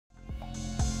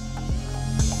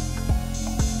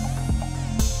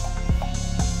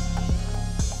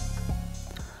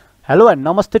Hello and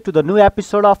नमस्ते to the new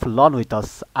episode of learn with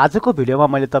us. आजको भिडियोमा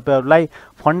मैले तपाईहरुलाई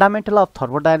fundamental of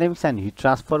thermodynamics and hit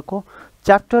ट्रान्सफरको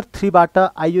chapter 3 बाट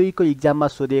IOE को एक्जाममा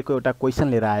सोधिएको एउटा क्वेशन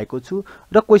लिएर आएको छु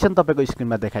र क्वेशन तपाईको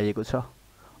स्क्रिनमा देखाइएको छ।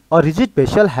 A rigid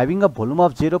vessel having a volume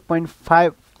of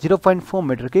 0.4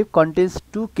 meter cube contains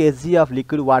 2 kg of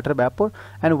liquid water vapor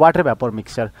and water vapor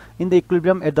mixture in the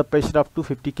equilibrium at the pressure of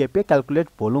 250 kPa.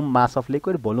 Calculate volume mass of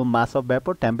liquid, volume mass of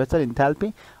vapor, temperature,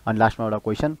 enthalpy and लास्टमा एउटा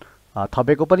question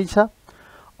थपेको पनि छ।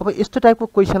 अब यस्तो टाइपको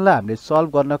क्वेशनलाई हामीले solve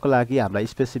गर्नको लागि हामीलाई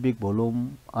स्पेसिफिक भोल्युम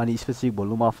अनि specific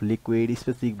volume of liquid,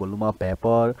 specific volume of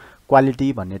vapour,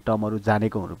 quality भन्ने टर्महरु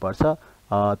जानेको हुनुपर्छ।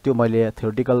 त्यो मैले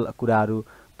थ्योरेटिकल कुराहरु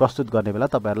प्रस्तुत गर्ने बेला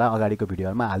तपाईहरुलाई अगाडिको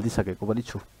भिडियोहरुमा हाल्दिसकेको पनि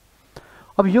छु।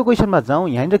 अब यो क्वेशनमा जाउँ।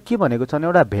 यहाँनिर के भनेको छ भने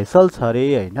एउटा भेसल छ रे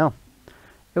हैन,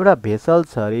 एउटा भेसल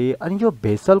छ रे अनि यो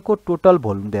भेसलको टोटल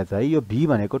भोल्युम दिएको छ है। यो V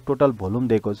भनेको टोटल भोल्युम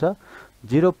दिएको छ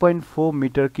 0.4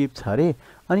 मिटर क्यूब छ रे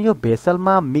अनि यो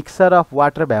भेसलमा मिक्सचर अफ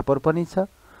वाटर भेपर पनि छ,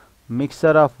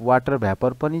 मिक्सचर अफ वाटर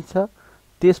भेपर पनि छ।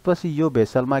 त्यसपछि यो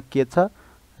भेसलमा के छ,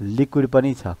 लिक्विड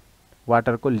पनि छ,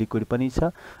 वाटरको लिक्विड पनि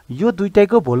छ। यो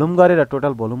दुईटैको भोल्युम गरेर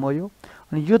टोटल भोल्युम हो यो।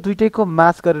 अनि यो दुईटैको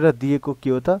मास गरेर दिएको के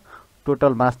हो त,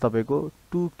 टोटल मास तपाईको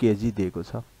 2 kg दिएको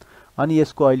छ। अनि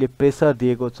यसको अहिले प्रेसर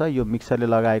दिएको छ, यो मिक्सरले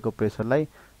लगाएको प्रेसरलाई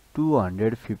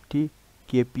 250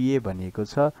 kPa भनिएको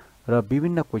छ र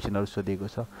विभिन्न क्वेशनहरु सोधिएको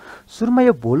छ। सुरुमा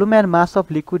यो volume and mass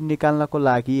of liquid निकाल्नको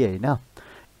लागि हैन,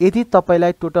 यदि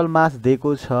तपाईलाई टोटल मास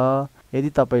दिएको छ, यदि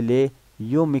तपाईले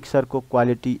यो मिक्सरको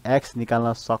क्वालिटी x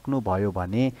निकाल्न सक्नु भयो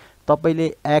भने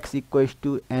तपाईले x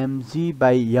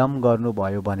mg/m गर्नु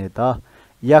भयो भने त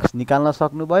x निकाल्न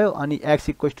सक्नु भयो अनि x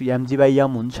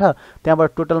mg/m हुन्छ। त्यहाँबाट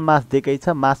टोटल मास दिएकै छ,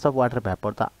 मास अफ वाटर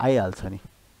भेपर त आइहाल्छ नि।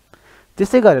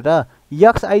 त्यसै गरेर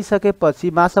x आइसकेपछि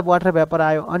मास अफ वाटर भेपर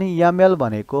आयो अनि ml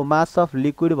भनेको मास अफ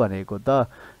लिक्विड भनेको त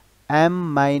m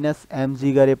 -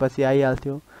 mg गरेपछि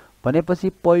आइहाल्थ्यो। भनेपछि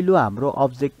पहिलो हाम्रो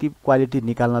अब्जेक्टिभ क्वालिटी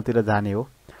निकाल्नतिर जाने हो।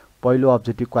 पहिलो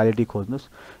अब्जेक्टिभ क्वालिटी खोज्नुस्।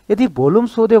 यदि भोल्युम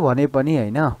सोध्यो भने पनि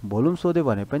हैन, भोल्युम सोध्यो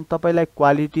भने पनि तपाईलाई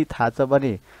क्वालिटी थाहा छ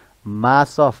भने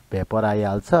मास अफ भेपर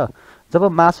आइहाल्छ। जब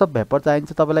मास अफ भेपर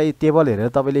चाहिन्छ तपाईलाई टेबल हेरेर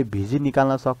तपाईले Vg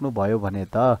निकाल्न सक्नु भयो भने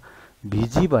त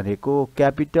Vg भनेको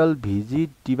capital Vg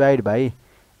divide by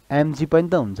mg पनि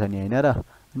त हुन्छ नि हैन र।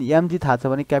 अनि mg थाहा छ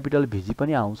भने क्यापिटल Vg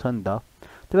पनि आउँछ नि त।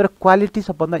 त्यही भएर क्वालिटी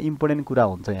सबभन्दा इम्पोर्टेन्ट कुरा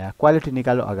हुन्छ यहाँ। क्वालिटी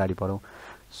निकाल्यो अगाडि बढौं।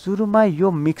 सुरुमा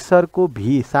यो मिक्सरको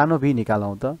V, सानो v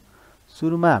निकालौं त।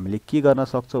 सुरुमा हामीले के गर्न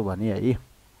सक्छौं भने है,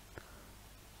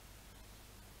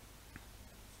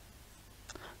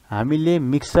 हामीले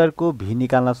मिक्सरको V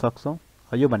निकाल्न सक्छौं।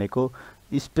 यो भनेको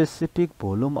specific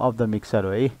volume of the mixer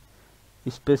हो है,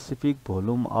 स्पेसिफिक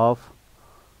भोल्युम अफ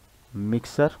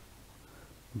मिक्सर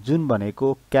जुन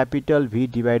भनेको capital V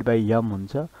divide by m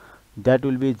हुन्छ। That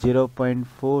will be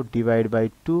 0.4 divide by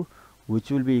 2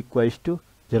 which will be equals to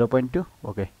 0.2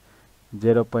 okay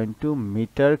 0.2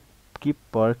 metre cube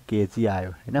per KG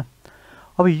आयो हैन।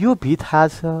 अब यो V थाहा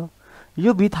छ,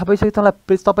 यो V थाहा भइसक्यो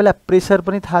तपाईलाई प्रेसर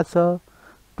पनि थाहा छ,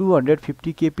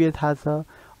 250 kPa थाहा छ।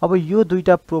 अब यो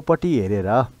दुईटा प्रोपर्टी हेरेर,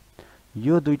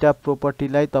 यो दुईटा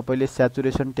प्रोपर्टीलाई तपाईले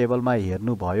स्याचुरेसन टेबलमा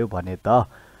हेर्नु भयो भने त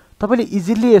तपाईले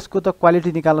इजिली यसको त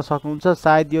क्वालिटी निकाल्न सक्नुहुन्छ।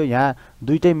 सायद यो यहाँ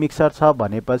दुईटै मिक्सर छ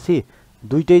भनेपछि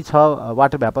दुईटै छ,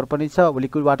 वाटर भेपर पनि छ,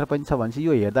 लिक्विड वाटर पनि छ भनेपछि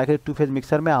यो हेर्दाखेरि टु फेज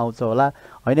मिक्सरमै आउँछ होला।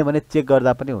 हैन भने चेक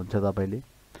गर्दा पनि हुन्छ। तपाईले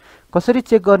कसरी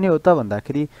चेक गर्ने हो त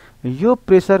भन्दाखेरि यो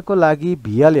प्रेसरको लागि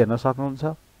VL हेर्न सक्नुहुन्छ,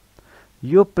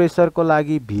 यो प्रेसरको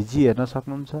लागि Vg हेर्न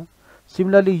सक्नुहुन्छ।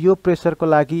 सिमिलरली यो प्रेसरको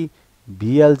लागि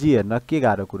VLG हेर्न के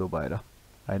गाह्रो कुरो भएर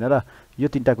हैन र। यो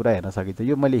तीनटा कुरा हेर्न सकिन्छ।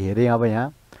 यो मैले हेरे। अब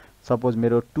यहाँ सपोज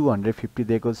मेरो 250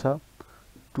 दिएको छ।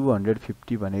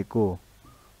 250 भनेको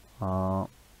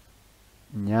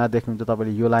यहाँ देख्नुहुन्छ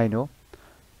तपाईले यो लाइन हो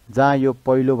जहाँ यो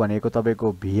पहिलो भनेको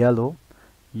तपाईको VL हो,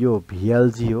 यो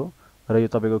VLG हो र यो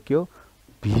तपाईको के हो,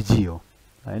 Vg हो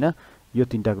हैन। यो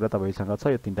तीनटा कुरा तपाईसँग छ।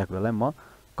 यो तीनटा कुरालाई म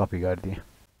कपी गर्दिए।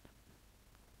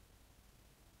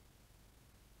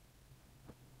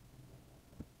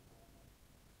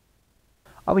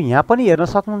 अब यहाँ पनि हेर्न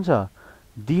सक्नुहुन्छ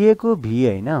दिएको V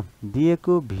हैन,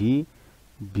 दिएको V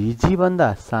Vg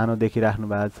भन्दा सानो देखिराख्नु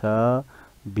भएको छ,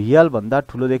 VL भन्दा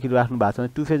ठुलो देखिराख्नु भएको छ।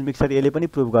 टु फेज मिक्सर यसले पनि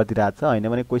प्रुभ गरिदिरहेको छ। हैन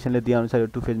भने क्वेशनले दिए अनुसार यो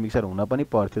टु फेज मिक्सर हुन पनि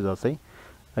पर्थ्यो जसै।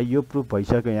 यो प्रुभ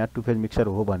भइसक्यो यहाँ टु फेज मिक्सर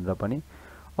हो भनेर पनि।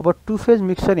 अब टु फेज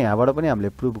मिक्सर यहाँबाट पनि हामीले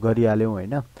प्रुभ गरिहाल्यौं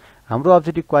हैन। हाम्रो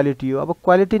अब्जेक्टिभ क्वालिटी हो। अब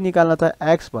क्वालिटी निकाल्न त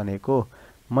x भनेको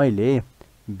मैले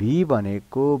V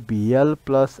भनेको VL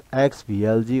प्लस x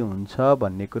VLG हुन्छ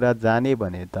भन्ने कुरा जाने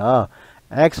भने त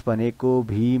x भनेको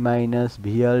V minus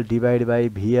VL divide by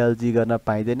VLG गर्न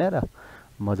पाइदैन र?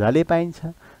 मजाले पाइन्छ।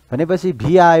 भनेपछि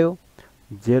V आयो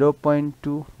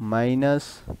 0.2 माइनस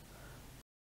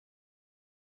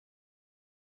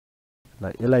ल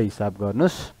यसलाई हिसाब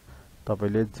गर्नुस्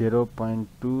तपाईले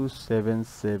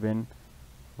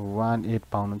 0.27718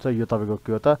 पाउनुहुन्छ। यो तपाईको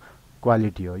के हो त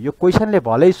क्वालिटी हो। यो क्वेशनले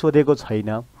भलै सोधेको छैन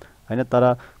हैन,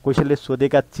 तर क्वेशनले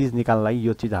सोधेका चीज निकाल्न लागि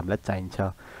यो चीज हामीलाई चाहिन्छ।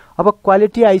 अब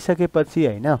क्वालिटी आइसकेपछि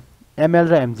हैन एमएल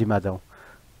र एमजी मा जाउँ।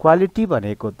 क्वालिटी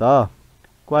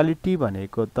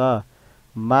भनेको त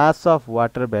mass of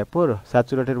water vapour,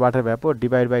 saturated water vapour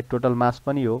divide by total mass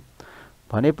पनि हो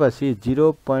भनेपछि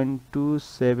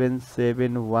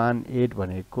 0.27718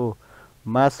 भनेको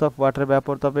मास अफ वाटर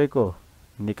भेपर तपाईको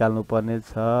निकाल्नु पर्ने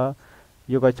छ।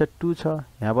 यो कति छ 2 छ।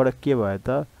 यहाँबाट के भयो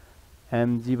त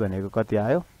एमजी भनेको कति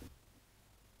आयो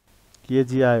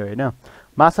केजी आयो हैन,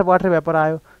 मास अफ वाटर भेपर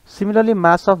आयो। सिमिलरली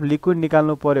मास अफ लिक्विड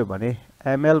निकाल्नु पर्यो भने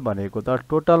एमएल भनेको त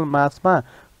टोटल मासमा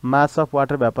मास अफ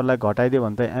वाटर भेपरलाई घटाइदियो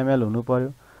भने त एमएल हुनु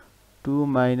पर्यो। 2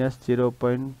 माइनस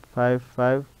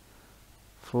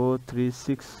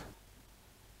 0.55436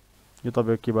 यो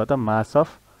तपाईको के भयो त मास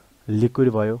अफ लिक्विड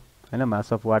भयो हैन,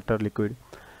 मास अफ वाटर लिक्विड।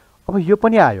 अब यो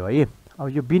पनि आयो है। अब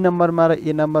यो बी नम्बरमा र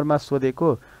ए नम्बरमा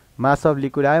सोधेको मास अफ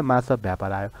लिक्विड आयो, मास अफ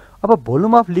भेपर आयो। अब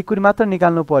भोल्युम अफ लिक्विड मात्र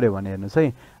निकाल्नु पर्यो भने हेर्नुस्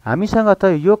है, हामीसँग त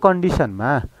यो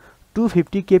कन्डिसनमा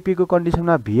 250 केपी को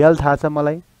कन्डिसनमा भिएल थाहा छ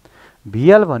मलाई।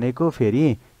 भिएल भनेको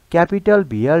फेरि क्यापिटल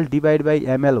भिएल डिभाइड बाइ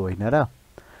एमएल होइन र।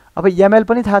 अब एमएल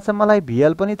पनि थाहा छ मलाई,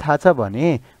 भिएल पनि थाहा छ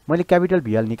भने मैले क्यापिटल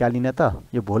भिएल निकालिन त।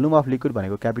 यो भोल्युम अफ लिक्विड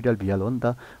भनेको क्यापिटल भिएल हो नि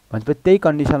त। भनेपछि त्यही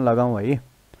कन्डिसन लगाउँ है।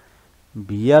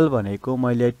 भिएल भनेको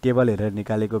मैले टेबल हेरेर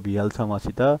निकालेको भिएल छ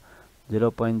मसित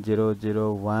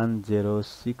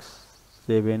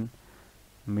 0.00106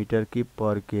 metre cube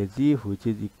per KG which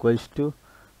is equals to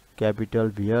capital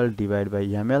भिएल divide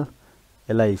by ML.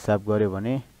 यसलाई हिसाब गर्यो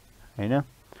भने हैन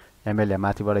एमएल यहाँ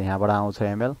माथिबाट यहाँबाट आउँछ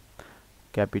एमएल,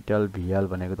 क्यापिटल भिएल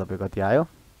भनेको तपाईको कति आयो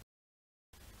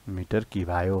मिटर क्युब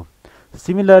आयो।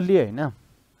 सिमिलरली हैन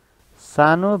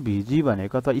सानो भिजी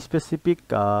भनेको त specific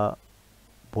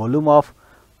volume of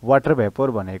water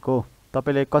vapour भनेको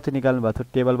तपाईले कति निकाल्नु भएको थियो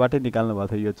टेबलबाटै निकाल्नु भएको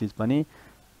थियो। यो चीज पनि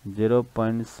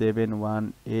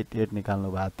 0.7188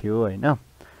 निकाल्नु भएको थियो हैन।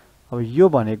 अब यो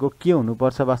भनेको के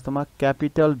हुनुपर्छ वास्तवमा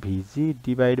क्यापिटल भिजी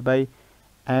डिभाइड बाइ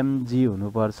एमजी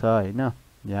हुनुपर्छ हैन।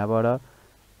 यहाँबाट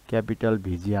क्यापिटल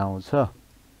भिजी आउँछ।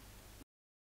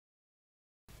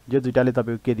 यो दुईटाले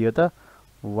तपाईको के दियो त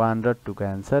 1 र 2 को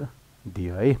आन्सर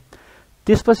दियो है।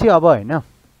 त्यसपछि अब हैन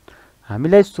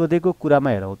हामीलाई सोधेको कुरामा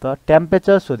हेरौँ त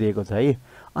टेम्परेचर सोधिएको छ है।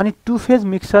 अनि टु फेज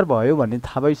मिक्सर भयो भन्ने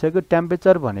थाहा भइसक्यो।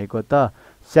 टेम्परेचर भनेको त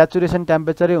स्याचुरेसन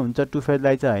टेम्परेचरै हुन्छ टु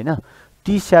फेजलाई चाहिँ हैन।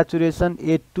 टी स्याचुरेसन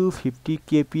 850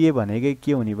 केपीए भनेकै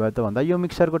के हुने भयो त भन्दा यो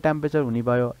मिक्सरको टेम्परेचर हुने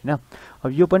भयो हैन।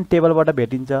 अब यो पनि टेबलबाट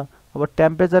भेटिन्छ। अब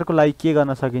टेम्परेचरको लागि के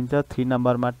गर्न सकिन्छ 3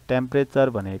 नम्बरमा टेम्परेचर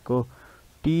भनेको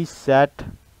टी स्याट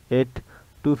एट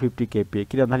 250 केपीए।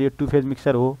 किन भन्दा यो टु फेज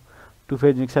मिक्सर हो। टु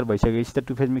फेज मिक्सर भइसकेपछि त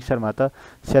टु फेज मिक्सरमा त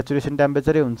स्याचुरेसन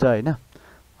टेम्परेचरै हुन्छ हैन।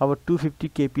 अब 250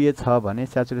 केपीए छ भने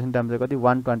स्याचुरेसन टेम्परेचर कति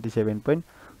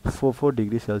 127.44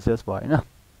 डिग्री सेल्सियस भयो हैन।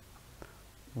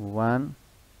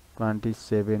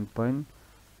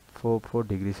 127.44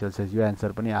 डिग्री सेल्सियस यो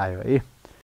आन्सर पनि आयो है।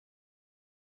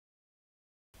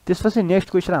 त्यसपछि नेक्स्ट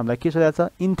क्वेशन हामीलाई के सोधेको छ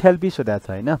इन्थेल्पी सोधेको छ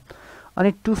हैन।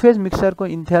 अनि टु फेज मिक्सरको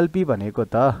इन्थेल्पी भनेको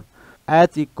त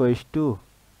H equals to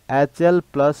HL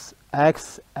plus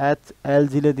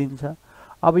XHLG ले दिन्छ।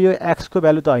 अब यो x को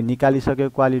भ्यालु त निकालिसक्यो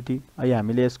क्वालिटी। अहिले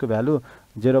हामीले यसको भ्यालु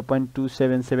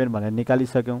 0.277 भनेर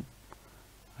निकालिसक्यौं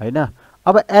हैन।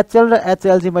 अब HL र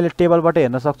HLG मैले टेबलबाट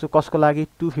हेर्न सक्छु कसको लागि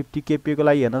 250 केपी को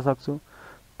लागि हेर्न सक्छु।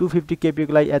 250 केपी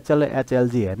को लागि HL र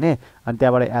HLG हेर्ने अनि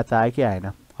त्यहाँबाट H आयो कि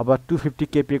आएन। अब 250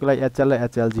 केपी को लागि HL र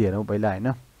HLG हेरौँ पहिला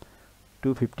हैन।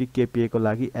 250 केपी को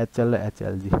लागि HL र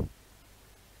HLG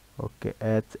ओके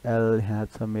HL यहाँ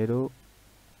छ मेरो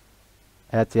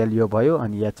HL यो भयो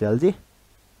अनि HLG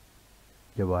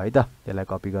यो भयो है त। यसलाई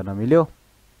कपी गर्न मिल्यो।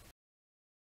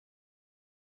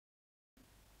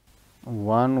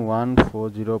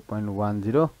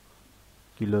 1140.10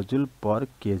 किलोजुल पर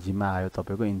केजी मा आयो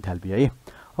तपाईको इन्थाल्पी है।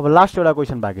 अब लास्ट एउटा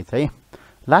क्वेशन बाँकी छ है।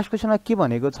 लास्ट क्वेशनमा के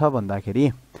भनेको छ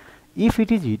भन्दाखेरि if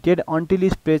it is heated until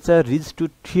it's pressure reach to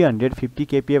 350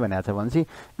 KPA भनेको छ भनेपछि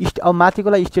अब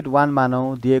माथिकोलाई स्टेट 1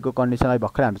 मानौँ। दिएको कन्डिसनलाई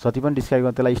भर्खर हामी जति पनि डिस्क्राइब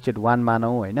गर्छौं त्यसलाई स्टेट 1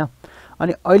 मानौँ हैन।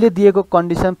 अनि अहिले दिएको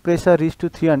condition pressure reach to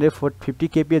 350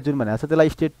 KPA जुन भनेको छ त्यसलाई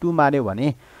स्टेट 2 मान्यो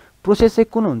भने प्रोसेस चाहिँ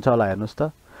कुन हुन्छ होला हेर्नुस्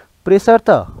त। प्रेसर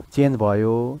त चेन्ज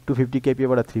भयो 250 केपीए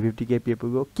बाट 350 केपीए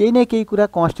पुग्यो। केही न केही कुरा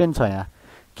कन्स्टेन्ट छ। यहाँ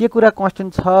के कुरा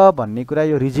कन्स्टेन्ट छ भन्ने कुरा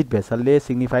यो रिजिड भेसलले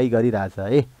सिग्निफाई गरिरहेछ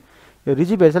है। यो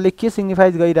रिजिड भेसलले के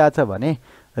सिग्निफाई गरिरहेछ भने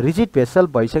रिजिड भेसल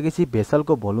भइसकेपछि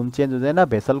भेसलको भोल्युम चेन्ज हुँदैन।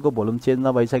 भेसलको भोल्युम चेन्ज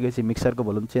नभइसकेपछि मिक्सरको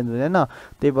भोल्युम चेन्ज हुँदैन।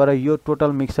 त्यही भएर यो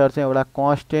टोटल मिक्सर चाहिँ एउटा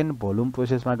कन्स्टेन्ट भोल्युम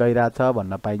प्रोसेसमा गइरहेछ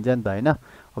भन्न पाइन्छ नि त हैन।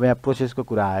 अब यहाँ प्रोसेसको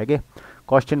कुरा आयो के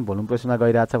कन्स्टेन्ट भोल्युम प्रोसेसमा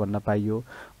गइरहेछ भन्न पाइयो।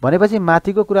 भनेपछि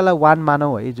माथिको कुरालाई 1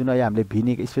 मानौँ है, जुन अहिले हामीले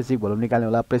भी स्पेसिफिक भोल्युम निकाल्ने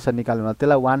होला, प्रेसर निकाल्ने होला,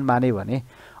 त्यसलाई 1 माने भने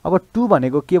अब 2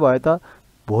 भनेको के भयो त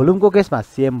भोल्युमको केसमा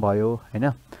सेम भयो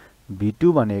हैन।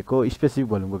 V2 भनेको स्पेसिफिक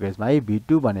भोल्युमको केसमा है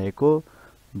V2 भनेको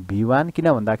V1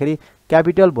 किन भन्दाखेरि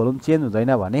क्यापिटल भोल्युम चेन्ज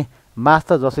हुँदैन भने मास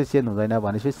त जसै चेन्ज हुँदैन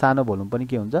भनेपछि सानो भोल्युम पनि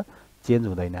के हुन्छ चेन्ज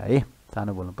हुँदैन है,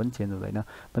 सानो भोल्युम पनि चेन्ज हुँदैन।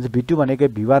 भने V2 भनेको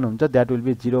V1 हुन्छ, that will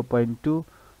be 0.2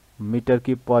 metre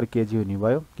cube per KG हुने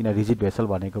भयो किन रिजिड भेसल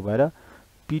भनेको भएर।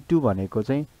 P2 भनेको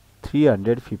चाहिँ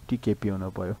 350 केपी हुनु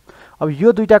पर्यो। अब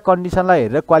यो दुईटा कन्डिसनलाई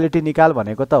हेरेर क्वालिटी निकाल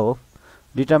भनेको त हो,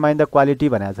 डिटरमाइन द क्वालिटी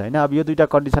भनेको छ हैन। अब यो दुईटा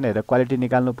कन्डिसन हेरेर क्वालिटी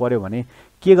निकाल्नु पर्यो भने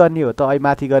के गर्ने हो त, अहिले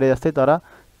माथि गरे जस्तै तर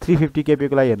 350 केपी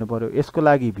को लागि हेर्नु पर्यो। यसको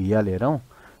लागि VL हेरौँ,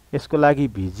 यसको लागि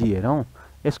VG हेरौँ,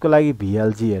 यसको लागि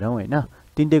VLG हेरौँ हैन।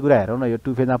 तीनटै कुरा हेरौँ न, यो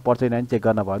 2 फेजमा पर्छ कि हैन चेक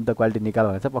गर्न भयो नि त। क्वालिटी निकाल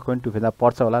भनेको छ पक्कै पनि 2 फेजमा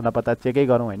पर्छ होला, नपत्ता चेकै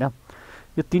गरौँ हैन।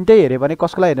 यो तीनटै हेर्यो भने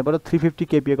कसको लागि हेर्नु पर्यो 350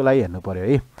 केपी को लागि हेर्नु पर्यो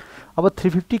है। अब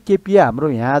 350 केपी हाम्रो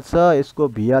यहाँ छ, यसको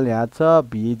VL यहाँ छ,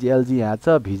 VLG यहाँ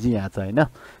छ, VG यहाँ छ हैन।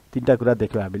 तीनटा कुरा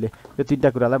देख्यौ हामीले, यो तीनटा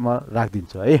कुरालाई म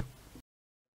राख्दिन्छु है।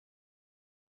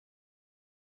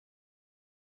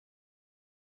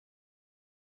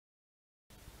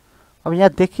 अब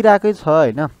यहाँ देखिरहेकै छ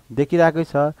हैन, देखिरहेकै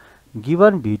छ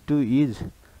given V2 is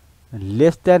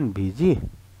less than VG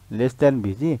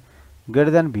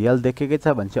greater than VL देखेकै छ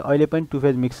भने चाहिँ अहिले पनि 2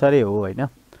 फेज मिक्सरै हो हैन।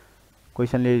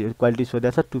 क्वेसनले क्वालिटी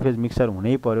सोधेको छ 2 फेज मिक्सर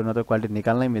हुनै पर्यो, नत्र क्वालिटी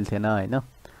निकाल्नै मिल्थेन हैन।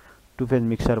 2 फेज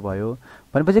मिक्सर भयो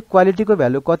भनेपछि क्वालिटीको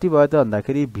भ्यालु कति भयो त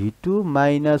भन्दाखेरि V2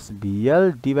 minus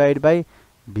VL divide by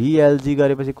VLG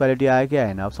गरेपछि क्वालिटी आयो कि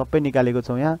आएन। अब सबै निकालेको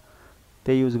छौँ यहाँ,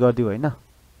 त्यही युज गरिदिऊ हैन।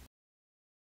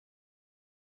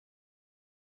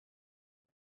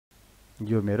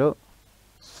 यो मेरो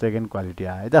सेकेन्ड क्वालिटी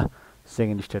आयो त,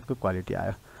 सेकेन्ड स्टेटको क्वालिटी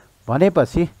आयो।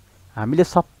 भनेपछि हामीले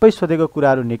सबै सोधेको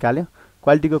कुराहरू निकाल्यौँ,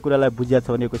 क्वालिटीको कुरालाई बुझिया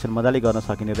छ भने क्वेसन मजाले गर्न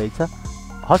सकिने रहेछ।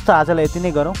 हस् त आजलाई यति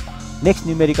नै गरौँ, नेक्स्ट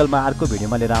न्युमेरिकलमा अर्को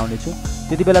भिडियोमा लिएर आउनेछु।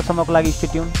 त्यति बेलासम्मको लागि stay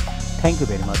tune, thank you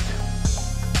very much.